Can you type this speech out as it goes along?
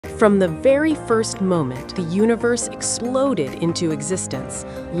From the very first moment the universe exploded into existence,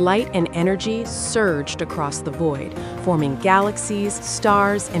 light and energy surged across the void, forming galaxies,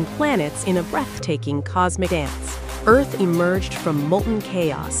 stars, and planets in a breathtaking cosmic dance. Earth emerged from molten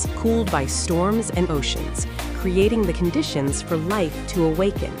chaos, cooled by storms and oceans, creating the conditions for life to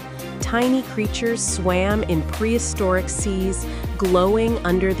awaken. Tiny creatures swam in prehistoric seas, glowing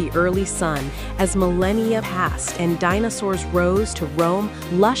under the early sun as millennia passed and dinosaurs rose to roam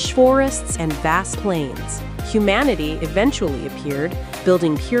lush forests and vast plains. Humanity eventually appeared,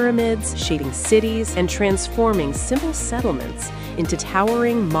 building pyramids, shaping cities, and transforming simple settlements into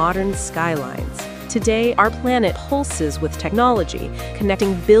towering modern skylines. Today, our planet pulses with technology,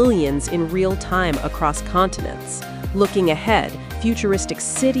 connecting billions in real time across continents. Looking ahead, futuristic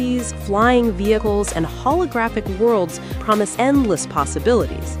cities, flying vehicles, and holographic worlds promise endless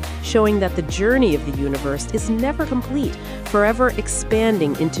possibilities, showing that the journey of the universe is never complete, forever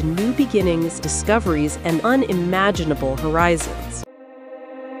expanding into new beginnings, discoveries, and unimaginable horizons.